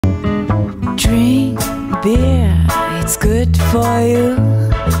beer, it's good for you.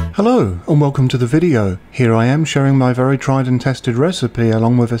 Hello and welcome to the video. Here I am sharing my very tried and tested recipe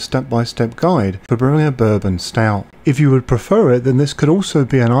along with a step-by-step guide for brewing a bourbon stout. If you would prefer it, then this could also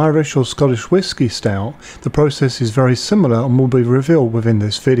be an Irish or Scottish whiskey stout. The process is very similar and will be revealed within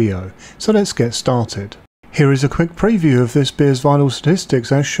this video. So let's get started. Here is a quick preview of this beer's vital statistics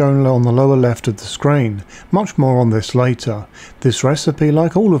as shown on the lower left of the screen. Much more on this later. This recipe,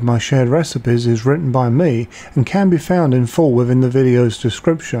 like all of my shared recipes, is written by me and can be found in full within the video's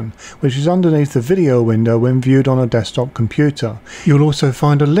description, which is underneath the video window when viewed on a desktop computer. You'll also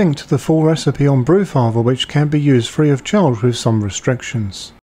find a link to the full recipe on Brewfather, which can be used free of charge with some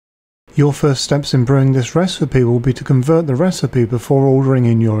restrictions. Your first steps in brewing this recipe will be to convert the recipe before ordering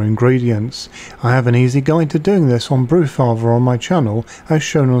in your ingredients. I have an easy guide to doing this on Brewfather on my channel as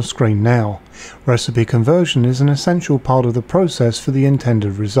shown on screen now. Recipe conversion is an essential part of the process for the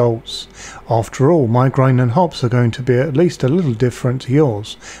intended results. After all, my grain and hops are going to be at least a little different to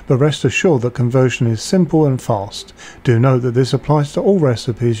yours, but rest assured that conversion is simple and fast. Do note that this applies to all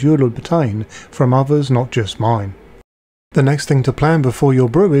recipes you'll obtain from others, not just mine. The next thing to plan before your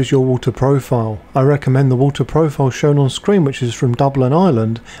brew is your water profile. I recommend the water profile shown on screen, which is from Dublin,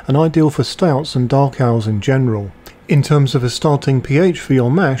 Ireland, and ideal for stouts and dark ales in general. In terms of a starting pH for your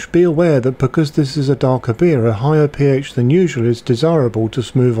mash, be aware that because this is a darker beer, a higher pH than usual is desirable to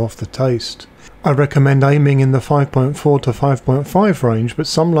smooth off the taste. I recommend aiming in the 5.4 to 5.5 range, but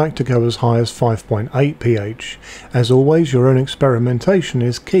some like to go as high as 5.8 pH. As always, your own experimentation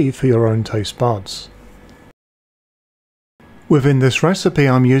is key for your own taste buds. Within this recipe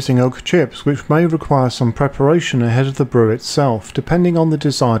I'm using oak chips, which may require some preparation ahead of the brew itself, depending on the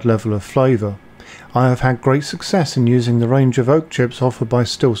desired level of flavour. I have had great success in using the range of oak chips offered by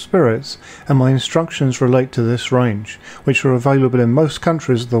Still Spirits, and my instructions relate to this range, which are available in most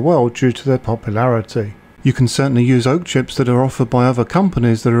countries of the world due to their popularity. You can certainly use oak chips that are offered by other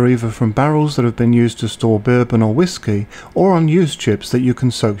companies that are either from barrels that have been used to store bourbon or whiskey, or unused chips that you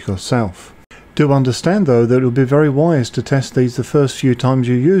can soak yourself. Do understand though that it will be very wise to test these the first few times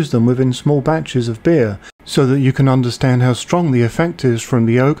you use them within small batches of beer, so that you can understand how strong the effect is from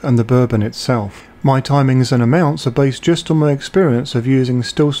the oak and the bourbon itself. My timings and amounts are based just on my experience of using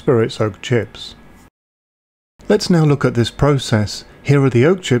Still Spirits oak chips. Let's now look at this process. Here are the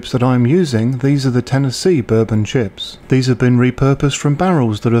oak chips that I am using. These are the Tennessee bourbon chips. These have been repurposed from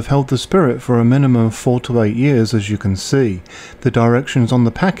barrels that have held the spirit for a minimum of 4 to 8 years, as you can see. The directions on the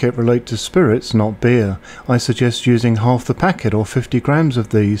packet relate to spirits, not beer. I suggest using half the packet or 50 grams of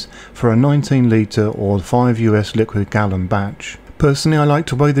these for a 19 litre or 5 US liquid gallon batch. Personally, I like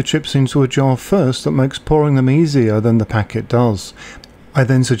to weigh the chips into a jar first. That makes pouring them easier than the packet does. I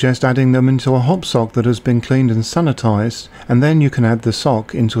then suggest adding them into a hop sock that has been cleaned and sanitized, and then you can add the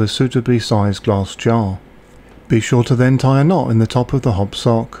sock into a suitably sized glass jar. Be sure to then tie a knot in the top of the hop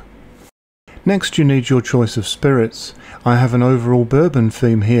sock. Next you need your choice of spirits. I have an overall bourbon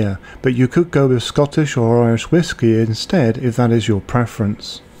theme here, but you could go with Scottish or Irish whiskey instead if that is your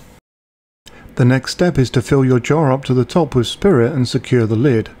preference. The next step is to fill your jar up to the top with spirit and secure the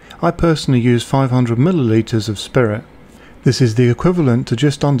lid. I personally use 500 milliliters of spirit. This is the equivalent to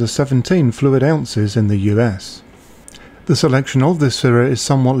just under 17 fluid ounces in the US. The selection of this spirit is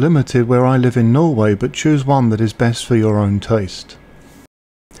somewhat limited where I live in Norway, but choose one that is best for your own taste.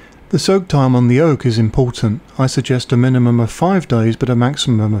 The soak time on the oak is important. I suggest a minimum of 5 days but a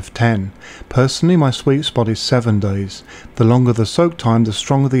maximum of 10. Personally, my sweet spot is 7 days. The longer the soak time, the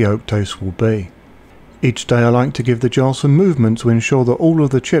stronger the oak taste will be. Each day I like to give the jar some movement to ensure that all of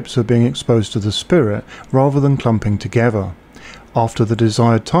the chips are being exposed to the spirit rather than clumping together. After the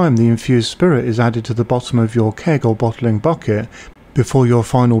desired time, the infused spirit is added to the bottom of your keg or bottling bucket before your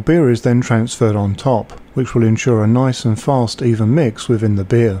final beer is then transferred on top, which will ensure a nice and fast even mix within the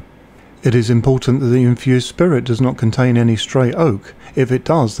beer. It is important that the infused spirit does not contain any stray oak. If it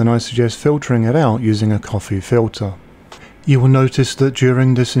does, then I suggest filtering it out using a coffee filter. You will notice that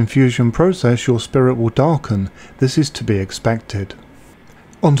during this infusion process your spirit will darken. This is to be expected.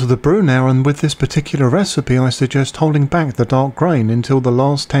 Onto the brew now, and with this particular recipe I suggest holding back the dark grain until the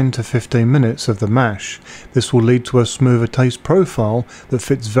last 10 to 15 minutes of the mash. This will lead to a smoother taste profile that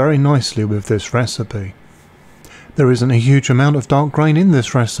fits very nicely with this recipe. There isn't a huge amount of dark grain in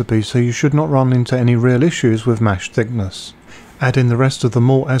this recipe, so you should not run into any real issues with mash thickness. Add in the rest of the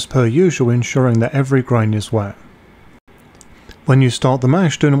malt as per usual, ensuring that every grain is wet. When you start the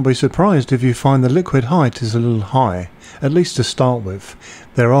mash, do not be surprised if you find the liquid height is a little high, at least to start with.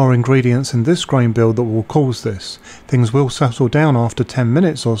 There are ingredients in this grain build that will cause this. Things will settle down after 10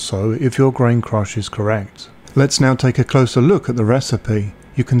 minutes or so if your grain crush is correct. Let's now take a closer look at the recipe.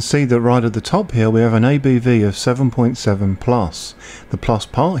 You can see that right at the top here we have an ABV of 7.7 plus. The plus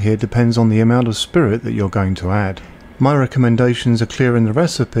part here depends on the amount of spirit that you're going to add. My recommendations are clear in the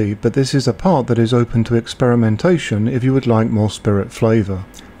recipe, but this is a part that is open to experimentation if you would like more spirit flavour.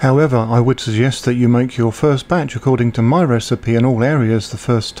 However, I would suggest that you make your first batch according to my recipe in all areas the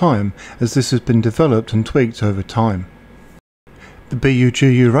first time, as this has been developed and tweaked over time. The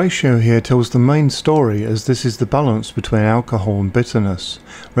BU-GU ratio here tells the main story, as this is the balance between alcohol and bitterness.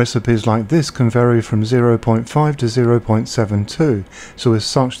 Recipes like this can vary from 0.5 to 0.72, so as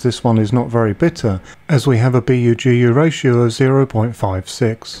such this one is not very bitter, as we have a BU-GU ratio of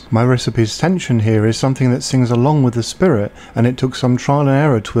 0.56. My recipe's tension here is something that sings along with the spirit, and it took some trial and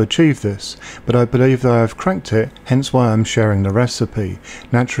error to achieve this, but I believe that I have cracked it, hence why I am sharing the recipe.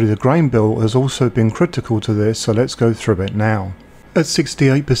 Naturally, the grain bill has also been critical to this, so let's go through it now. At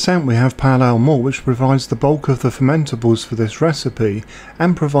 68% we have pale ale malt, which provides the bulk of the fermentables for this recipe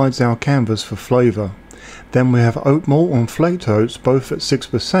and provides our canvas for flavour. Then we have oat malt and flaked oats, both at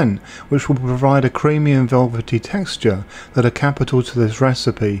 6%, which will provide a creamy and velvety texture that are capital to this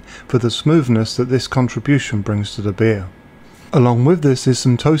recipe for the smoothness that this contribution brings to the beer. Along with this is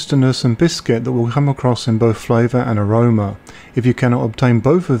some toastiness and biscuit that will come across in both flavour and aroma. If you cannot obtain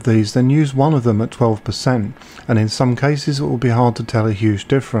both of these, then use one of them at 12%, and in some cases it will be hard to tell a huge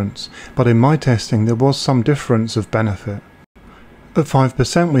difference, but in my testing there was some difference of benefit. At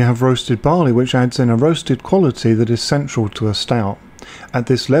 5% we have roasted barley, which adds in a roasted quality that is central to a stout. At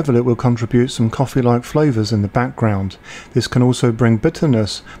this level it will contribute some coffee-like flavours in the background. This can also bring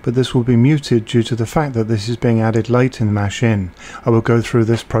bitterness, but this will be muted due to the fact that this is being added late in mash-in. I will go through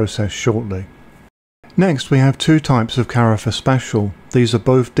this process shortly. Next we have two types of Carafa Special. These are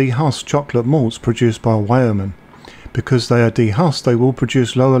both dehusked chocolate malts produced by Wyoming. Because they are dehusked, they will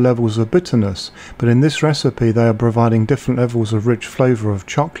produce lower levels of bitterness, but in this recipe they are providing different levels of rich flavour of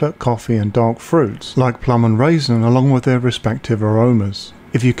chocolate, coffee and dark fruits, like plum and raisin, along with their respective aromas.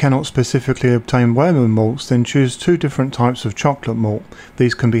 If you cannot specifically obtain Wyoming malts, then choose two different types of chocolate malt.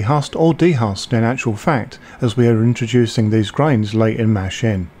 These can be husked or dehusked in actual fact, as we are introducing these grains late in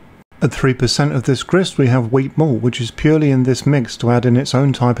mash-in. At 3% of this grist we have wheat malt, which is purely in this mix to add in its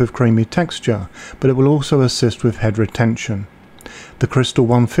own type of creamy texture, but it will also assist with head retention. The Crystal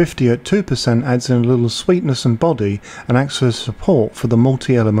 150 at 2% adds in a little sweetness and body and acts as support for the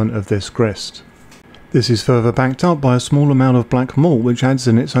malty element of this grist. This is further backed up by a small amount of black malt, which adds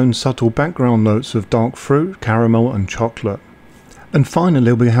in its own subtle background notes of dark fruit, caramel and chocolate. And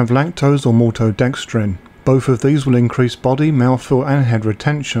finally we have lactose or maltodextrin. Both of these will increase body, mouthfeel and head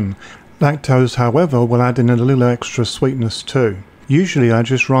retention. Lactose, however, will add in a little extra sweetness too. Usually I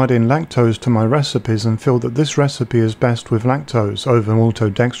just write in lactose to my recipes and feel that this recipe is best with lactose over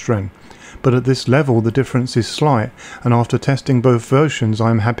maltodextrin. But at this level the difference is slight, and after testing both versions I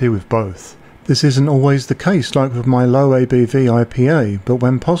am happy with both. This isn't always the case like with my low ABV IPA, but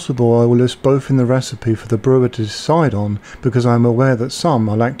when possible I will list both in the recipe for the brewer to decide on, because I am aware that some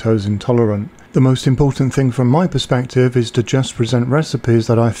are lactose intolerant. The most important thing from my perspective is to just present recipes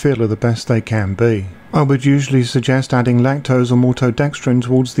that I feel are the best they can be. I would usually suggest adding lactose or maltodextrin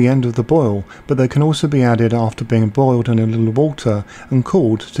towards the end of the boil, but they can also be added after being boiled in a little water and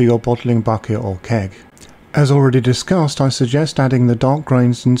cooled to your bottling bucket or keg. As already discussed, I suggest adding the dark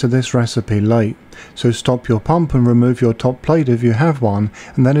grains into this recipe late, so stop your pump and remove your top plate if you have one,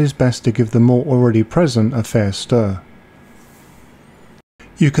 and then it is best to give the malt already present a fair stir.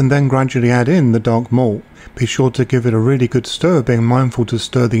 You can then gradually add in the dark malt. Be sure to give it a really good stir, being mindful to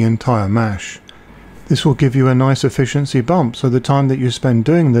stir the entire mash. This will give you a nice efficiency bump, so the time that you spend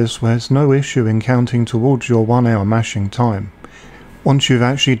doing this has no issue in counting towards your 1 hour mashing time. Once you've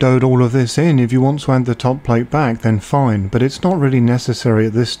actually doughed all of this in, if you want to add the top plate back then fine, but it's not really necessary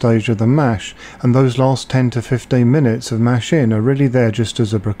at this stage of the mash, and those last 10 to 15 minutes of mash in are really there just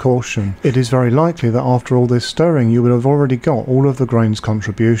as a precaution. It is very likely that after all this stirring you would have already got all of the grain's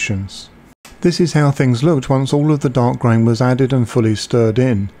contributions. This is how things looked once all of the dark grain was added and fully stirred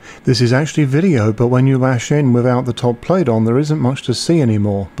in. This is actually video, but when you mash in without the top plate on there isn't much to see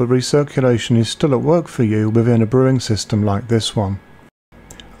anymore, but recirculation is still at work for you within a brewing system like this one.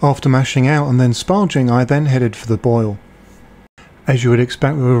 After mashing out and then sparging, I then headed for the boil. As you would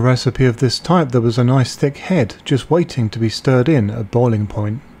expect with a recipe of this type, there was a nice thick head just waiting to be stirred in at boiling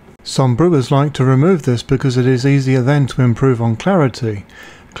point. Some brewers like to remove this because it is easier then to improve on clarity.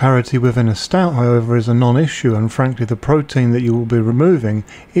 Clarity within a stout, however, is a non-issue, and frankly the protein that you will be removing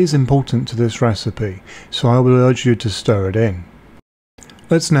is important to this recipe, so I would urge you to stir it in.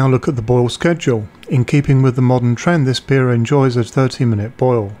 Let's now look at the boil schedule. In keeping with the modern trend, this beer enjoys a 30-minute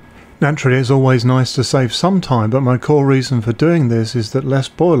boil. Naturally, it's always nice to save some time, but my core reason for doing this is that less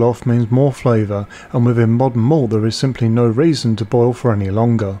boil off means more flavour, and within modern malt there is simply no reason to boil for any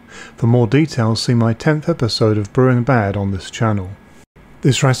longer. For more details, see my 10th episode of Brewing Bad on this channel.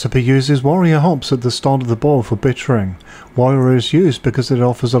 This recipe uses warrior hops at the start of the boil for bittering. Warrior is used because it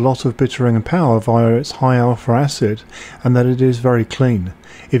offers a lot of bittering power via its high alpha acid, and that it is very clean.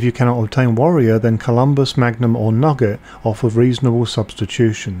 If you cannot obtain warrior, then Columbus, Magnum or Nugget offer reasonable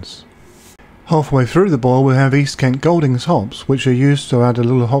substitutions. Halfway through the boil we have East Kent Goldings hops, which are used to add a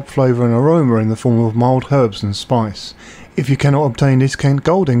little hop flavour and aroma in the form of mild herbs and spice. If you cannot obtain East Kent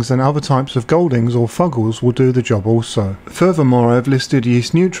Goldings, then other types of Goldings or Fuggles will do the job also. Furthermore, I have listed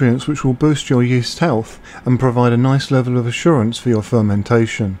yeast nutrients which will boost your yeast health and provide a nice level of assurance for your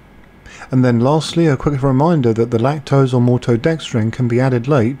fermentation. And then lastly, a quick reminder that the lactose or maltodextrin can be added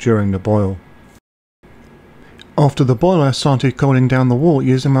late during the boil. After the boil I started cooling down the wort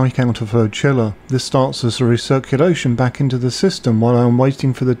using my counterflow chiller. This starts as a recirculation back into the system while I am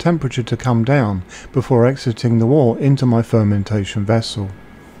waiting for the temperature to come down before exiting the wort into my fermentation vessel.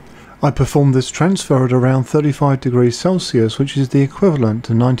 I performed this transfer at around 35 degrees Celsius, which is the equivalent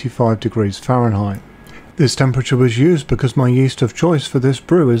to 95 degrees Fahrenheit. This temperature was used because my yeast of choice for this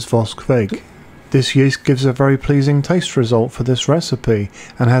brew is Flaked. This yeast gives a very pleasing taste result for this recipe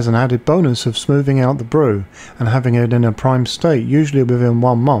and has an added bonus of smoothing out the brew and having it in a prime state usually within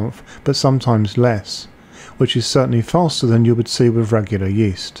 1 month, but sometimes less, which is certainly faster than you would see with regular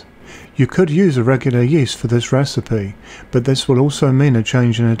yeast. You could use a regular yeast for this recipe, but this will also mean a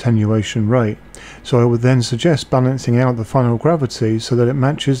change in attenuation rate, so I would then suggest balancing out the final gravity so that it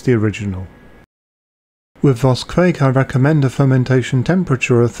matches the original. With Flaked I recommend a fermentation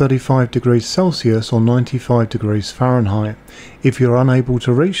temperature of 35 degrees Celsius or 95 degrees Fahrenheit. If you are unable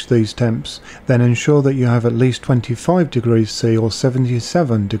to reach these temps, then ensure that you have at least 25 degrees C or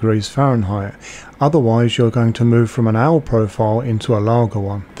 77 degrees Fahrenheit. Otherwise you're going to move from an ale profile into a lager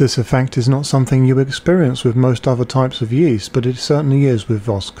one. This effect is not something you experience with most other types of yeast, but it certainly is with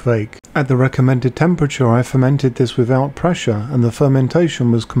Flaked. At the recommended temperature I fermented this without pressure and the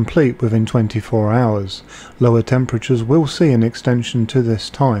fermentation was complete within 24 hours. Lower temperatures will see an extension to this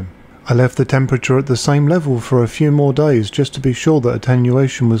time. I left the temperature at the same level for a few more days just to be sure that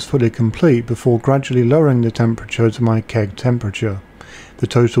attenuation was fully complete before gradually lowering the temperature to my keg temperature. The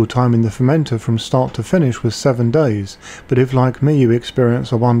total time in the fermenter from start to finish was 7 days, but if like me you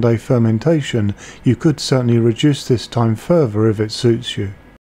experience a 1-day fermentation, you could certainly reduce this time further if it suits you.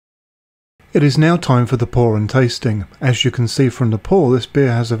 It is now time for the pour and tasting. As you can see from the pour, this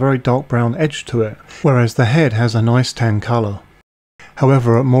beer has a very dark brown edge to it, whereas the head has a nice tan colour.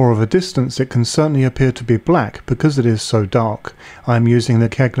 However, at more of a distance it can certainly appear to be black because it is so dark. I am using the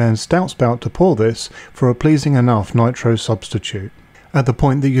Kegland Stout Spout to pour this for a pleasing enough nitro substitute. At the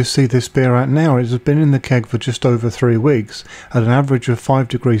point that you see this beer at now, it has been in the keg for just over 3 weeks at an average of 5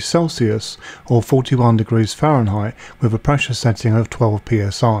 degrees Celsius or 41 degrees Fahrenheit with a pressure setting of 12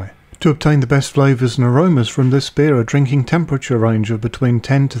 psi. To obtain the best flavours and aromas from this beer, a drinking temperature range of between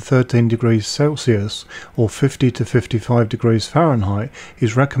 10 to 13 degrees Celsius or 50 to 55 degrees Fahrenheit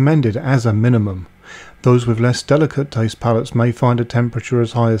is recommended as a minimum. Those with less delicate taste palates may find a temperature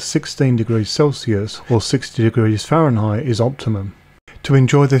as high as 16 degrees Celsius or 60 degrees Fahrenheit is optimum. To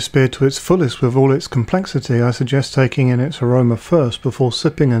enjoy this beer to its fullest with all its complexity, I suggest taking in its aroma first before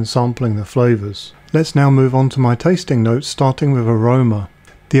sipping and sampling the flavours. Let's now move on to my tasting notes, starting with aroma.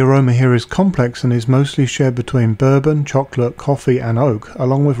 The aroma here is complex and is mostly shared between bourbon, chocolate, coffee and oak,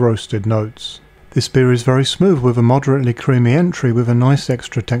 along with roasted notes. This beer is very smooth with a moderately creamy entry with a nice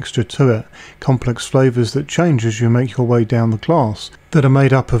extra texture to it, complex flavours that change as you make your way down the glass, that are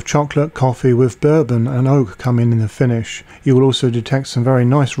made up of chocolate, coffee with bourbon and oak come in the finish. You will also detect some very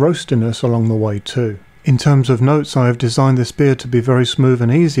nice roastiness along the way too. In terms of notes, I have designed this beer to be very smooth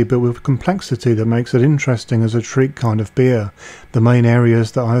and easy, but with complexity that makes it interesting as a treat kind of beer. The main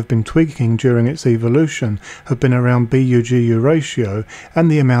areas that I have been tweaking during its evolution have been around BU-GU ratio and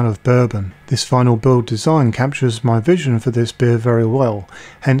the amount of bourbon. This final build design captures my vision for this beer very well,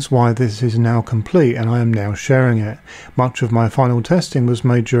 hence why this is now complete and I am now sharing it. Much of my final testing was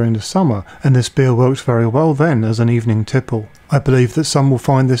made during the summer, and this beer worked very well then as an evening tipple. I believe that some will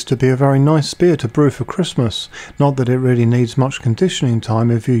find this to be a very nice beer to brew for Christmas, not that it really needs much conditioning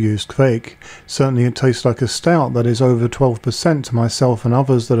time if you use Flaked. Certainly it tastes like a stout that is over 12% to myself and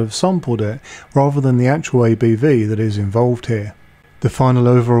others that have sampled it, rather than the actual ABV that is involved here. The final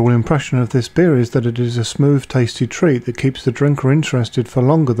overall impression of this beer is that it is a smooth, tasty treat that keeps the drinker interested for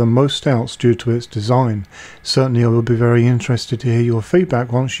longer than most stouts due to its design. Certainly I will be very interested to hear your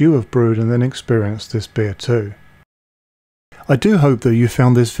feedback once you have brewed and then experienced this beer too. I do hope that you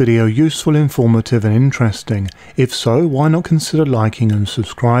found this video useful, informative and interesting. If so, why not consider liking and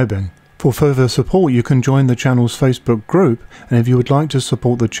subscribing? For further support you can join the channel's Facebook group, and if you would like to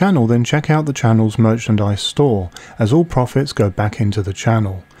support the channel then check out the channel's merchandise store, as all profits go back into the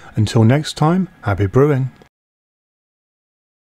channel. Until next time, happy brewing!